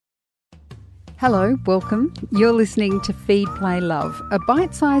Hello, welcome. You're listening to Feed, Play, Love, a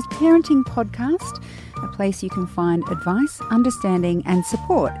bite-sized parenting podcast, a place you can find advice, understanding and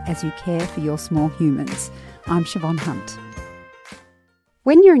support as you care for your small humans. I'm Siobhan Hunt.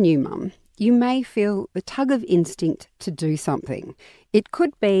 When you're a new mum, you may feel the tug of instinct to do something. It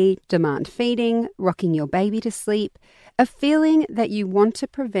could be demand feeding, rocking your baby to sleep, a feeling that you want to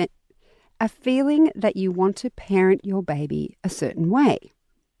parent your baby a certain way.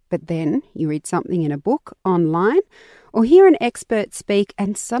 But then you read something in a book, online, or hear an expert speak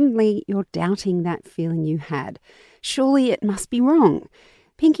and suddenly you're doubting that feeling you had. Surely it must be wrong.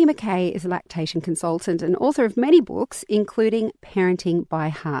 Pinky McKay is a lactation consultant and author of many books, including Parenting by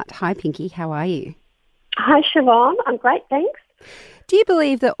Heart. Hi, Pinky. How are you? Hi, Siobhan. I'm great, thanks. Do you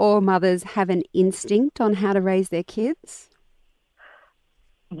believe that all mothers have an instinct on how to raise their kids?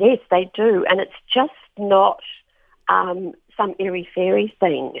 Yes, they do. And it's just not some airy-fairy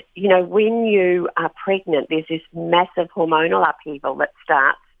thing. You know, when you are pregnant, there's this massive hormonal upheaval that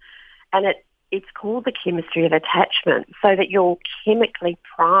starts, and it's called the chemistry of attachment, so that you're chemically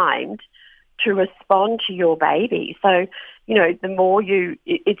primed to respond to your baby. So, you know, the more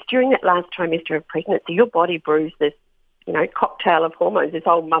it's during that last trimester of pregnancy, your body brews this, you know, cocktail of hormones, this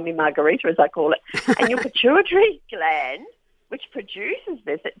old mummy margarita, as I call it, and your pituitary gland, which produces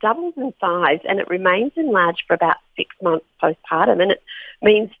this, it doubles in size and it remains enlarged for about 6 months postpartum. And it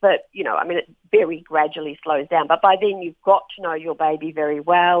means that, you know, I mean, it very gradually slows down. But by then you've got to know your baby very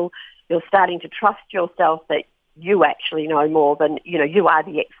well. You're starting to trust yourself that you actually know more than, you know, you are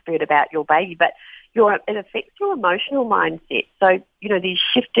the expert about your baby. But it affects your emotional mindset. So, you know, these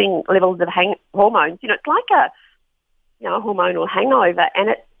shifting levels of hormones, you know, it's like a hormonal hangover.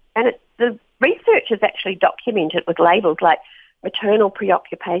 And the research has actually documented with labels like maternal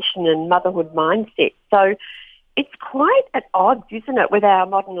preoccupation and motherhood mindset. So it's quite at odds, isn't it, with our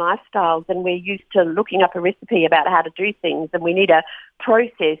modern lifestyles, and we're used to looking up a recipe about how to do things, and we need a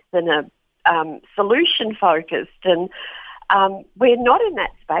process and a solution-focused, and we're not in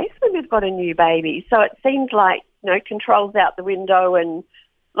that space when we've got a new baby. So it seems like, you know, control's out the window and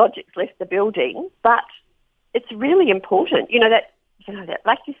logic's left the building, but it's really important, that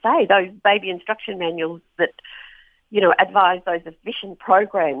like you say, those baby instruction manuals that, you know, advise those efficient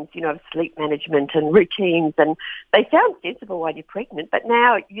programs, you know, of sleep management and routines, and they sound sensible while you're pregnant, but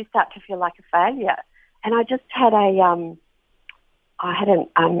now you start to feel like a failure. And I just had a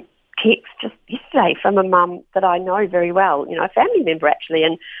text just yesterday from a mum that I know very well, you know, a family member actually,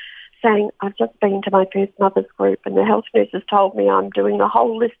 and saying, I've just been to my first mother's group and the health nurses told me I'm doing a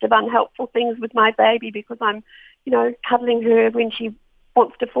whole list of unhelpful things with my baby because I'm, you know, cuddling her when she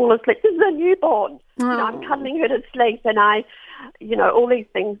wants to fall asleep. This is a newborn. You know, I'm cuddling her to sleep, and all these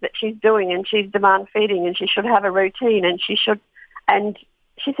things that she's doing, and she's demand feeding, and she should have a routine, and she should. And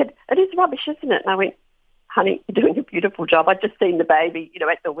she said, it is rubbish, isn't it? And I went, honey, you're doing a beautiful job. I've just seen the baby, you know,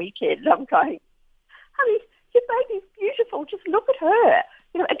 at the weekend. I'm going, honey, your baby's beautiful. Just look at her,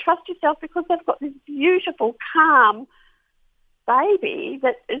 you know, and trust yourself, because they've got this beautiful, calm baby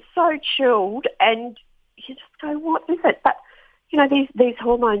that is so chilled, and you just go, what is it? But you know, these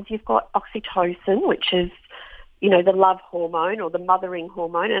hormones, you've got oxytocin, which is, you know, the love hormone or the mothering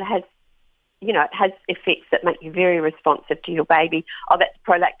hormone, and it has effects that make you very responsive to your baby. Oh, that's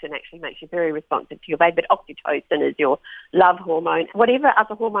prolactin actually makes you very responsive to your baby, but oxytocin is your love hormone. Whatever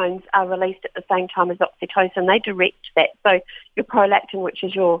other hormones are released at the same time as oxytocin, they direct that. So your prolactin, which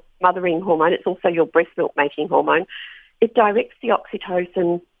is your mothering hormone, it's also your breast milk making hormone, it directs the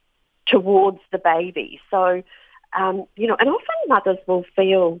oxytocin towards the baby. So, and often mothers will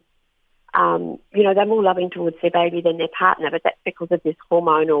feel, they're more loving towards their baby than their partner, but that's because of this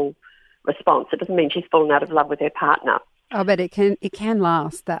hormonal response. It doesn't mean she's fallen out of love with her partner. Oh, but it can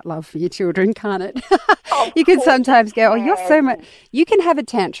last, that love for your children, can't it? You can sometimes go, you're so much. You can have a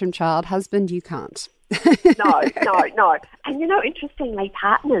tantrum child, husband, you can't. No. And, you know, interestingly,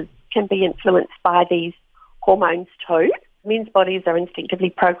 partners can be influenced by these hormones too. Men's bodies are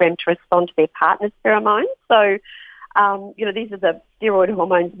instinctively programmed to respond to their partner's pheromones. So, these are the steroid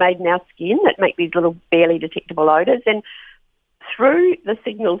hormones made in our skin that make these little barely detectable odours. And through the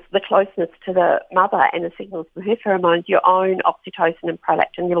signals, the closeness to the mother and the signals from her pheromones, your own oxytocin and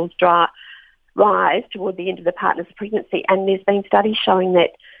prolactin levels rise toward the end of the partner's pregnancy. And there's been studies showing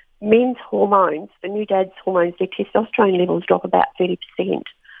that men's hormones, the new dad's hormones, their testosterone levels drop about 30%.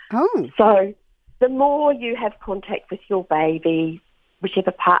 Oh. So the more you have contact with your baby,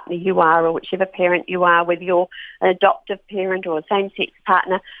 whichever partner you are or whichever parent you are, whether you're an adoptive parent or a same-sex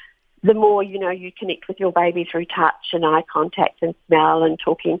partner, the more, you know, you connect with your baby through touch and eye contact and smell and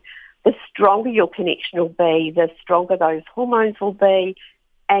talking, the stronger your connection will be, the stronger those hormones will be,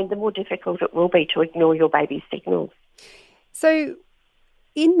 and the more difficult it will be to ignore your baby's signals. So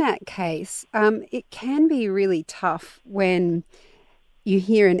in that case, it can be really tough when you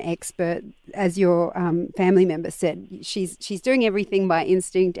hear an expert, as your family member said, she's doing everything by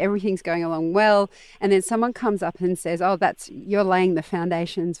instinct, everything's going along well, and then someone comes up and says, oh, you're laying the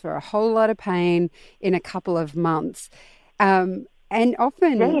foundations for a whole lot of pain in a couple of months. And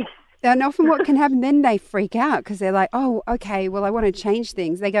often... Yes. And often what can happen, then they freak out because they're like, oh, okay, well, I want to change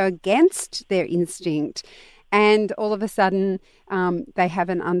things. They go against their instinct and all of a sudden they have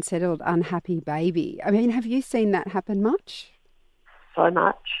an unsettled, unhappy baby. I mean, have you seen that happen much? So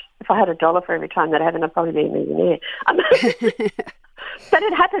much. If I had $1 for every time that happened, I'd probably be a millionaire. But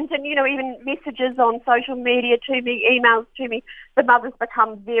it happens, and, even messages on social media to me, emails to me, the mothers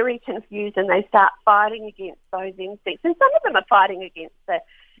become very confused and they start fighting against those instincts. And some of them are fighting against the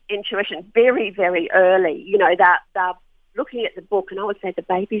intuition very, very early. They're looking at the book, and I would say the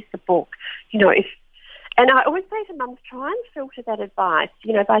baby's the book. And I always say to mums, try and filter that advice,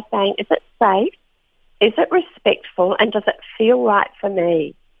 by saying, is it safe? Is it respectful? And does it feel right for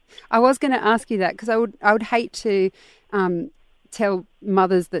me? I was going to ask you that because I would hate to tell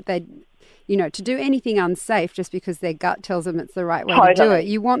mothers that they, to do anything unsafe just because their gut tells them it's the right way to do it.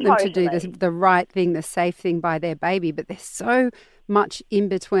 You want them to do the right thing, the safe thing by their baby, but there's so much in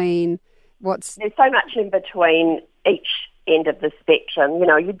between. There's so much in between each end of the spectrum.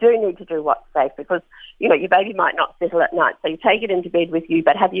 You do need to do what's safe because, your baby might not settle at night. So you take it into bed with you,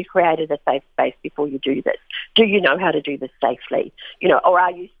 but have you created a safe space before you do this? Do you know how to do this safely? Or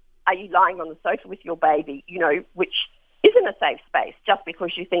are you lying on the sofa with your baby, which isn't a safe space just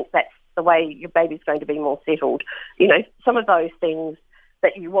because you think that's the way your baby's going to be more settled? Some of those things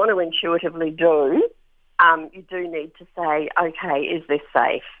that you want to intuitively do, you do need to say, okay, is this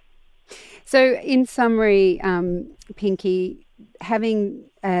safe? So in summary, Pinky, having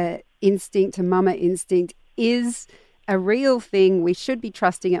instinct, a mama instinct, is a real thing. We should be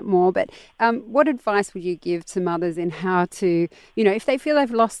trusting it more. But what advice would you give to mothers in how to, if they feel they've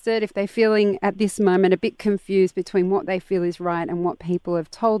lost it, if they're feeling at this moment a bit confused between what they feel is right and what people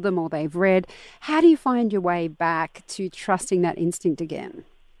have told them or they've read, how do you find your way back to trusting that instinct again?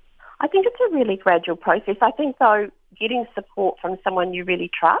 I think it's a really gradual process. I think, though, getting support from someone you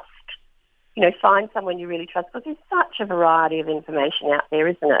really trust, find someone you really trust, because there's such a variety of information out there,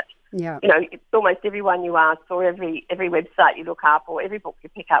 isn't it? Yeah. Almost everyone you ask or every website you look up or every book you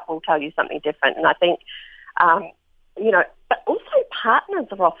pick up will tell you something different. And I think, but also partners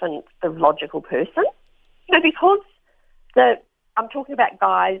are often the logical person, because I'm talking about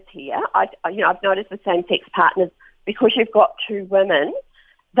guys here. I've noticed with same-sex partners, because you've got two women,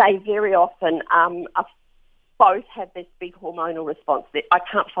 they very often both have this big hormonal response. I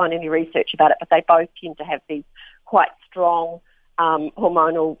can't find any research about it, but they both tend to have these quite strong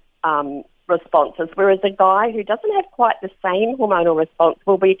hormonal responses, whereas a guy who doesn't have quite the same hormonal response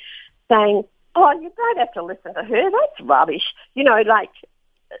will be saying, oh, you don't have to listen to her, that's rubbish.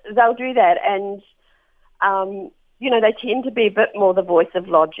 They'll do that, and they tend to be a bit more the voice of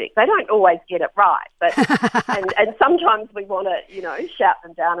logic. They don't always get it right, but and sometimes we want to, shout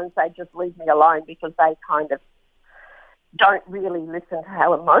them down and say, just leave me alone, because they kind of don't really listen to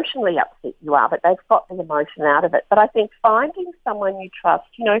how emotionally upset you are, but they've got the emotion out of it. But I think finding someone you trust,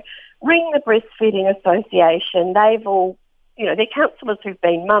 ring the Breastfeeding Association. They've all, they're counsellors who've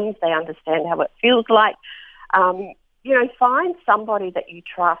been mums. They understand how it feels like. Find somebody that you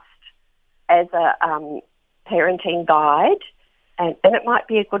trust as a parenting guide, and it might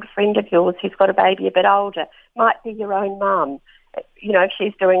be a good friend of yours who's got a baby a bit older. Might be your own mum. If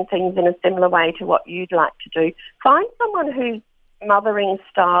she's doing things in a similar way to what you'd like to do. Find someone whose mothering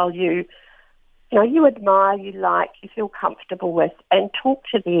style you admire, you like, you feel comfortable with, and talk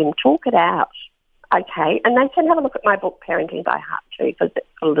to them, talk it out, okay? And they can have a look at my book, Parenting by Heart, too, because it's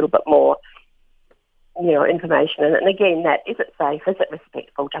got a little bit more, information in it. And again, is it safe? Is it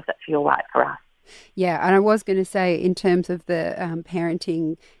respectful? Does it feel right for us? Yeah, and I was going to say, in terms of the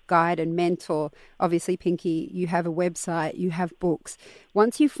parenting guide and mentor, obviously, Pinky, you have a website, you have books.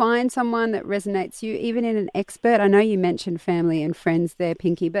 Once you find someone that resonates you, even in an expert, I know you mentioned family and friends there,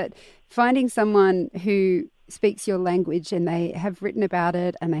 Pinky, but finding someone who speaks your language and they have written about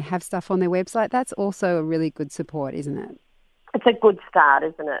it and they have stuff on their website, that's also a really good support, isn't it? It's a good start,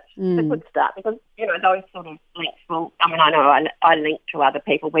 isn't it? It's a good start because, those sort of links I know I link to other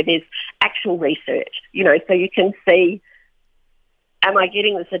people where there's actual research, so you can see, am I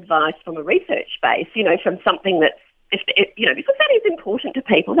getting this advice from a research base, from something that's, because that is important to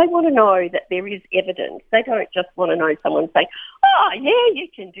people. They want to know that there is evidence. They don't just want to know someone saying, oh, yeah, you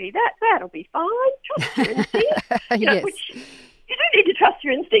can do that. That'll be fine. Trust your instinct. Yes. Which, you do need to trust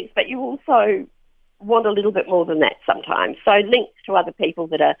your instincts, but you also want a little bit more than that sometimes. So links to other people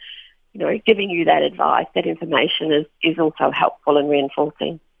that are, giving you that advice, that information is also helpful and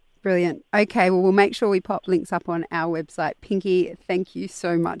reinforcing. Brilliant. Okay, well, we'll make sure we pop links up on our website. Pinky, thank you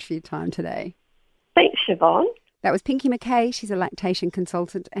so much for your time today. Thanks, Siobhan. That was Pinky McKay. She's a lactation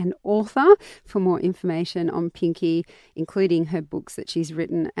consultant and author. For more information on Pinky, including her books that she's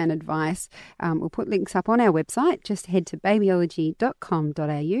written and advice, we'll put links up on our website. Just head to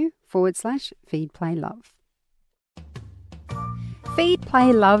babyology.com.au/feedplaylove. Feed,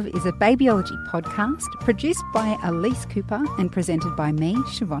 Play, Love is a babyology podcast produced by Elise Cooper and presented by me,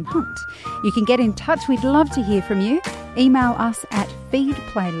 Siobhan Hunt. You can get in touch. We'd love to hear from you. Email us at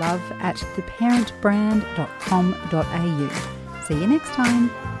feedplaylove@theparentbrand.com.au. See you next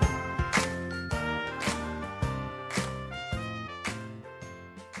time.